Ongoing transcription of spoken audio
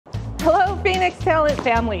Hello, Phoenix Talent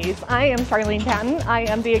families. I am Charlene Patton. I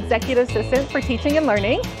am the Executive Assistant for Teaching and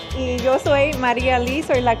Learning. Y yo soy María Lee,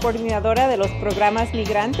 soy la coordinadora de los programas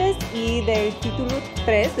migrantes y del título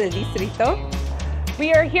 3 del distrito.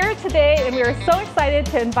 We are here today and we are so excited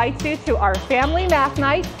to invite you to our Family Math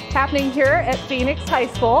Night happening here at Phoenix High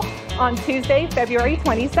School on Tuesday, February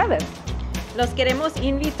 27th. Los queremos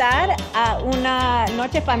invitar a una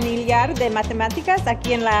noche familiar de matemáticas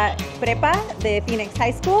aquí en la prepa de Phoenix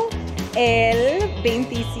High School el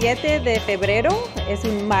 27 de febrero, es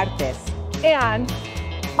un martes. And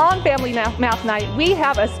on Family Math Night, we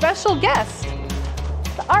have a special guest.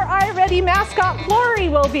 Our iReady mascot, Flory,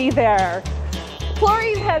 will be there.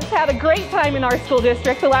 Flory has had a great time in our school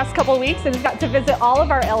district the last couple of weeks and has got to visit all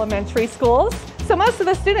of our elementary schools. So most of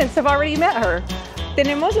the students have already met her.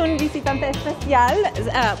 Tenemos un visitante especial,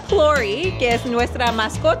 Flory, que es nuestra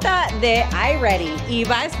mascota de iReady y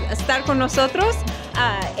va a estar con nosotros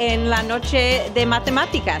en la noche de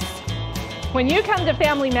matemáticas. When you come to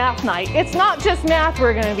Family Math Night, it's not just math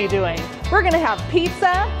we're going to be doing. We're going to have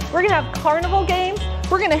pizza, we're going to have carnival games,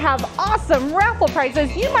 we're going to have awesome raffle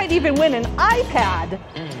prizes. You might even win an iPad.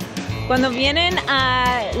 Cuando vienen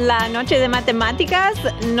a la noche de matemáticas,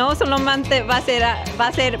 no solamente va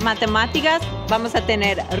a ser matemáticas, vamos a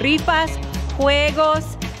tener rifas,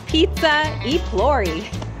 juegos, pizza y Flory.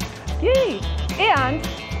 Yay! And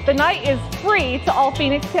the night is free to all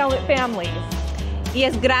Phoenix Talent families. Y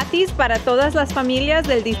es gratis para todas las familias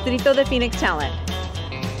del distrito de Phoenix Talent.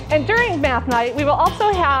 And during Math Night, we will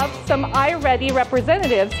also have some iReady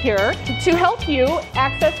representatives here to help you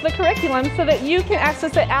access the curriculum so that you can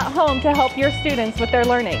access it at home to help your students with their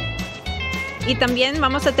learning. Y también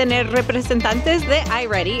vamos a tener representantes de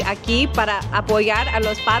iReady aquí para apoyar a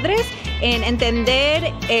los padres en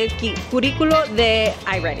entender el currículo de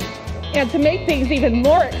iReady. And to make things even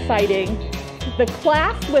more exciting, the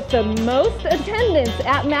class with the most attendance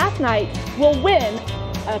at Math Night will win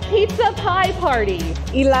a pizza pie party.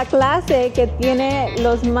 Y la clase que tiene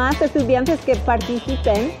los más estudiantes que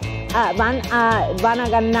participen van a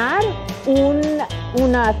ganar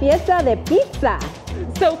una fiesta de pizza.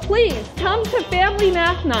 So please come to Family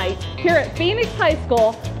Math Night here at Phoenix High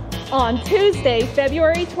School on Tuesday,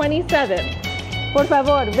 February 27th. Por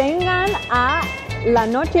favor, vengan a la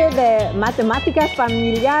noche de matemáticas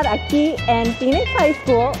familiar aquí en Phoenix High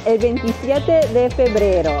School el 27 de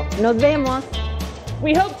febrero. Nos vemos.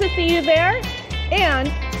 We hope to see you there,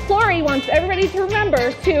 and Flory wants everybody to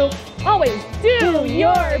remember to always do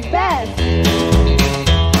your best.